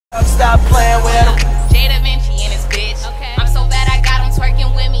dog, stop playing with him. Davinci and his bitch. Okay. I'm so glad I got him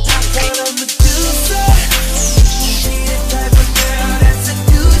twerking with me.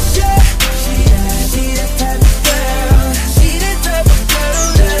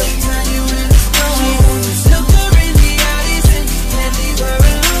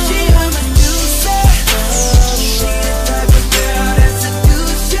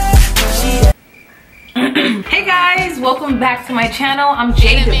 Hey guys, welcome back to my channel. I'm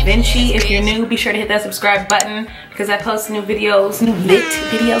Davinci. If you're new, be sure to hit that subscribe button because I post new videos, new lit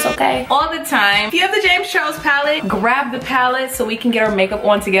videos, okay? All the time. If you have the James Charles palette, grab the palette so we can get our makeup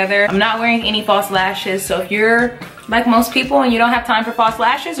on together. I'm not wearing any false lashes, so if you're like most people and you don't have time for false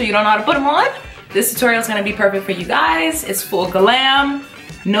lashes or you don't know how to put them on, this tutorial is gonna be perfect for you guys. It's full glam.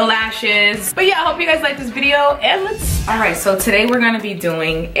 No lashes. But yeah, I hope you guys like this video and all right, so today we're gonna be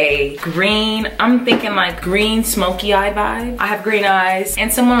doing a green, I'm thinking like green smoky eye vibe. I have green eyes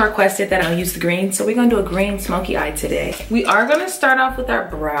and someone requested that I'll use the green, so we're gonna do a green smoky eye today. We are gonna start off with our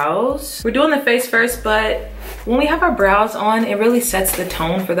brows. We're doing the face first, but when we have our brows on, it really sets the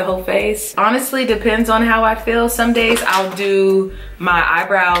tone for the whole face. Honestly, depends on how I feel. Some days I'll do my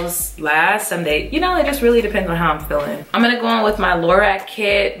eyebrows last, some days, you know, it just really depends on how I'm feeling. I'm gonna go on with my Lorac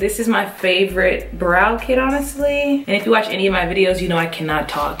kit. This is my favorite brow kit, honestly. And if you watch any of my videos, you know I cannot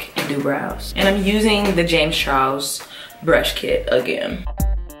talk and do brows. And I'm using the James Charles brush kit again.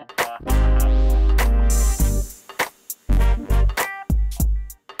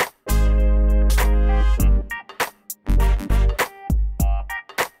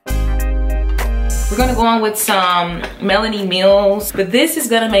 We're gonna go on with some Melanie Mills, but this is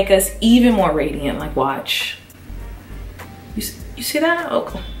gonna make us even more radiant, like watch. You see that?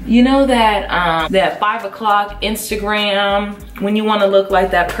 Okay. You know that that 5 o'clock Instagram, when you wanna look like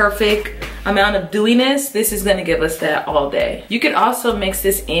that perfect amount of dewiness, this is gonna give us that all day. You could also mix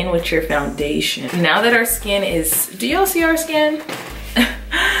this in with your foundation. Now that our skin is, do y'all see our skin?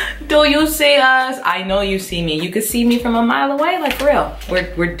 Do you see us? I know you see me. You could see me from a mile away, like for real.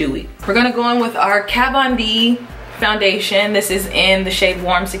 We're dewy. We're gonna go in with our Kat Von D foundation. This is in the shade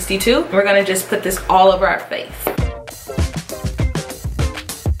Warm 62. We're gonna just put this all over our face.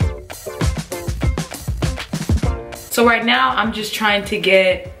 So right now, I'm just trying to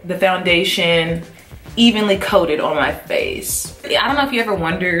get the foundation evenly coated on my face. I don't know if you ever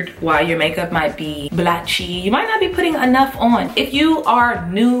wondered why your makeup might be blotchy. You might not be putting enough on. If you are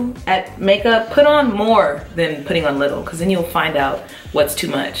new at makeup, put on more than putting on little, because then you'll find out what's too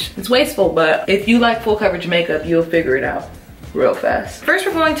much. It's wasteful, but if you like full coverage makeup, you'll figure it out real fast. First,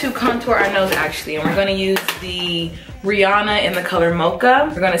 we're going to contour our nose actually, and we're gonna use the Rihanna in the color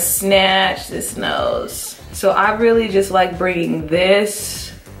Mocha. We're gonna snatch this nose. So I really just like bringing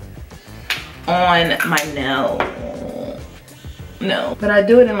this on my nose. No, but I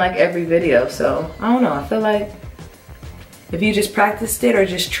do it in like every video, so I don't know. I feel like if you just practiced it or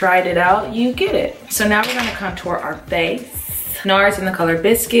just tried it out, you get it. So now we're gonna contour our face. NARS in the color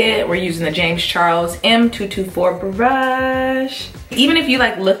Biscuit. We're using the James Charles M224 brush. Even if you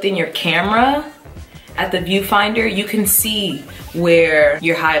like looked in your camera at the viewfinder, you can see where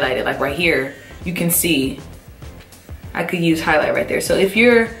you're highlighted, like right here. You can see, I could use highlight right there. So if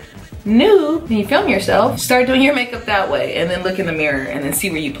you're new and you film yourself, start doing your makeup that way and then look in the mirror and then see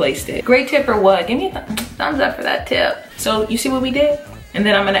where you placed it. Great tip or what? Give me a thumbs up for that tip. So you see what we did? And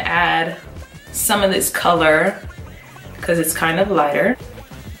then I'm gonna add some of this color because it's kind of lighter.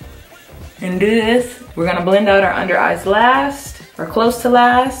 And do this. We're gonna blend out our under eyes last, or close to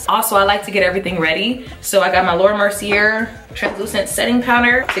last. Also, I like to get everything ready. So I got my Laura Mercier translucent setting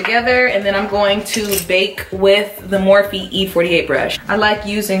powder together, and then I'm going to bake with the Morphe E48 brush. I like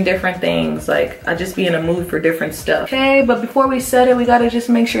using different things, like I just be in a mood for different stuff. Okay, but before we set it, we gotta just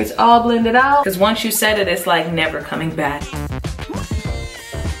make sure it's all blended out, because once you set it, it's like never coming back.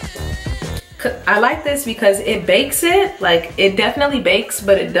 I like this because it bakes it, like it definitely bakes,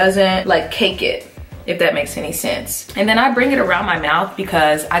 but it doesn't like cake it, if that makes any sense. And then I bring it around my mouth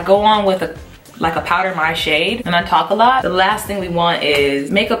because I go on with a powder my shade and I talk a lot. The last thing we want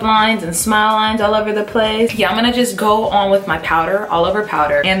is makeup lines and smile lines all over the place. Yeah, I'm gonna just go on with my powder, all over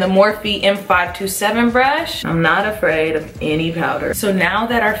powder, and the Morphe M527 brush. I'm not afraid of any powder. So now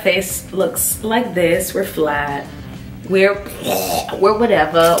that our face looks like this, we're flat, we're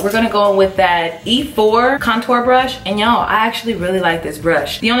whatever, we're gonna go in with that E4 contour brush. And y'all, I actually really like this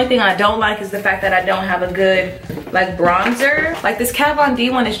brush. The only thing I don't like is the fact that I don't have a good like bronzer. Like this Kat Von D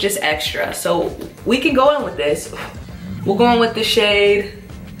one is just extra, so we can go in with this. We'll go in with the shade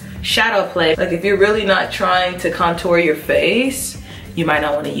Shadow Play. Like if you're really not trying to contour your face, you might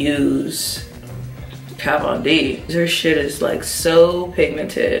not want to use Kat Von D. Her shit is like so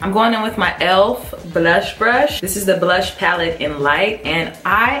pigmented. I'm going in with my e.l.f. blush brush. This is the blush palette in light, and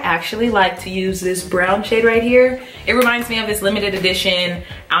I actually like to use this brown shade right here. It reminds me of this limited edition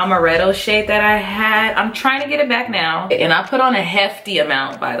amaretto shade that I had. I'm trying to get it back now. And I put on a hefty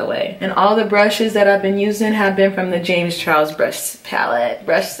amount, by the way. And all the brushes that I've been using have been from the James Charles brush palette,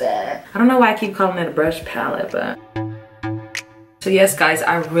 brush set. I don't know why I keep calling it a brush palette, but. So yes, guys,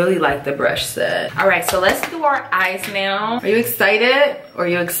 I really like the brush set. All right, so let's do our eyes now. Are you excited? Or are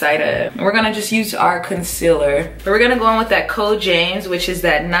you excited? We're gonna just use our concealer. But we're gonna go on with that Code James, which is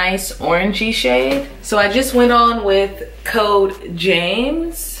that nice orangey shade. So I just went on with Code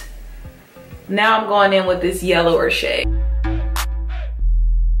James. Now I'm going in with this yellower shade.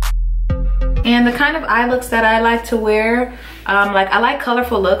 And the kind of eye looks that I like to wear, like I like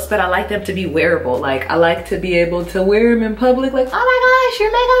colorful looks, but I like them to be wearable. Like I like to be able to wear them in public, like, oh my gosh,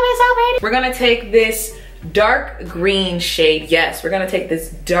 your makeup is so pretty. We're gonna take this dark green shade. Yes, we're gonna take this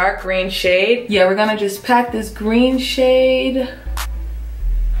dark green shade. Yeah, we're gonna just pack this green shade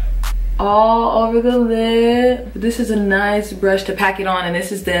all over the lid. This is a nice brush to pack it on, and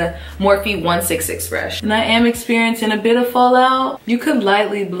this is the Morphe 166 brush. And I am experiencing a bit of fallout. You could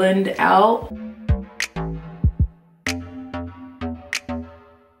lightly blend out.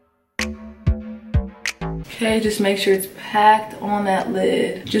 Okay, just make sure it's packed on that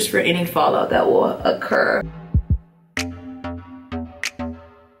lid, just for any fallout that will occur.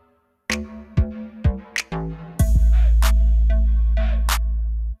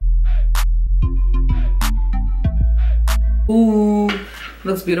 Ooh,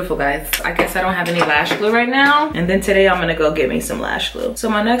 looks beautiful, guys. I guess I don't have any lash glue right now. And then today I'm gonna go get me some lash glue. So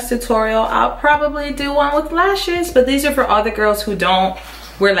my next tutorial, I'll probably do one with lashes, but these are for all the girls who don't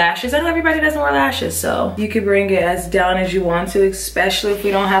wear lashes. I know everybody doesn't wear lashes, so you can bring it as down as you want to, especially if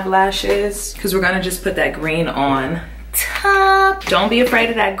we don't have lashes, because we're gonna just put that green on top. Don't be afraid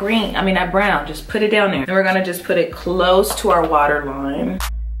of that green, I mean that brown, just put it down there. And we're gonna just put it close to our waterline.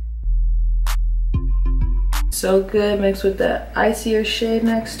 So good, mixed with that icier shade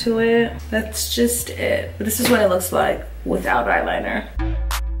next to it. That's just it. But this is what it looks like without eyeliner.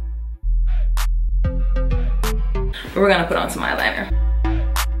 But we're gonna put on some eyeliner.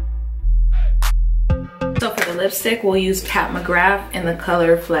 So for the lipstick, we'll use Kat McGrath in the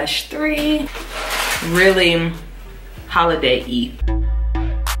color Flesh 3. Really holiday-y.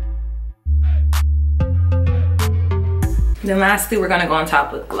 Then lastly, we're gonna go on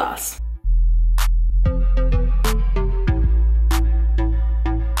top with gloss.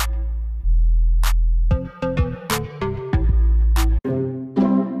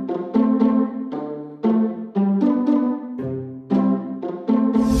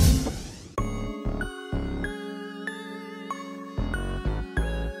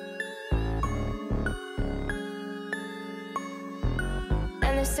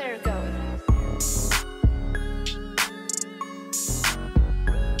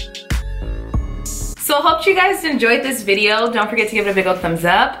 So hope you guys enjoyed this video. Don't forget to give it a big old thumbs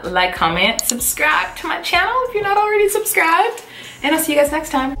up, like, comment, subscribe to my channel if you're not already subscribed. And I'll see you guys next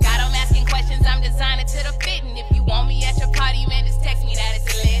time. Got 'em asking questions, I'm designing to the